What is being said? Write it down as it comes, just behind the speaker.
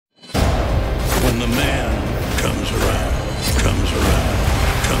When the man comes around, comes around,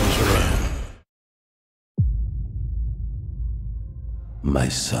 comes around. My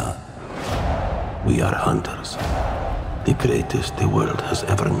son, we are hunters. The greatest the world has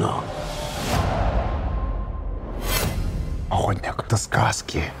ever known. Охотник — это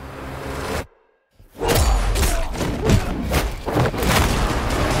сказки.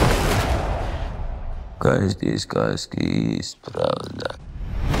 Каждый сказки есть правда.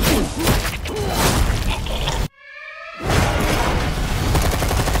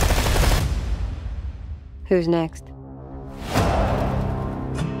 Who's next?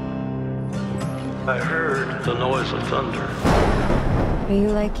 I heard the noise of thunder. Are you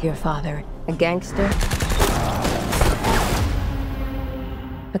like your father? A gangster?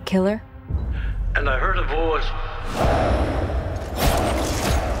 A killer? And I heard a voice.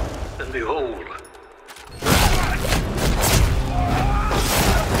 And behold,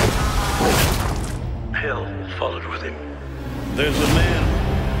 hell followed with him. There's a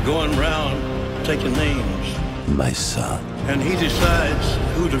man going round taking names. My son, And he decides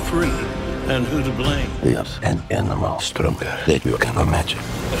who to free and who to blame. is an animal stronger than you can imagine.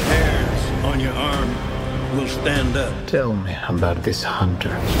 The hairs on your arm will stand up. Tell me about this hunter.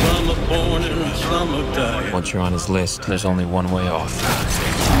 Some are born and some are died. Once you're on his list, there's only one way off.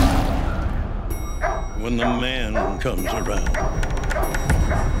 When the man comes around.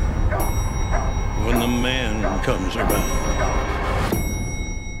 When the man comes around.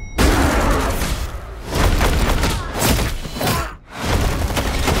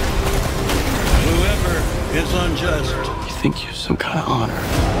 Whoever is unjust, You think you're some kind of honor,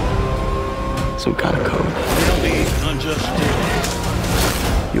 some kind of code. they'll be unjust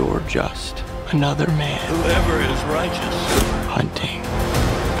still. You're just another man Whoever is righteous, hunting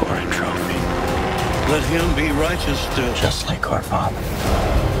for a trophy, let him be righteous still. just like our father.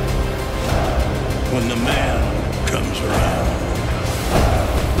 When the man comes around.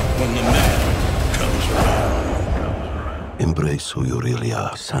 When the man comes around. Embrace who you really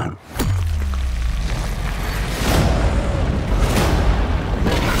are, son.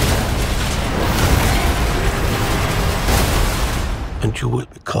 And you will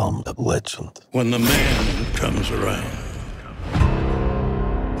become a legend. When the man comes around.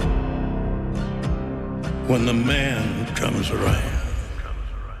 When the man comes around.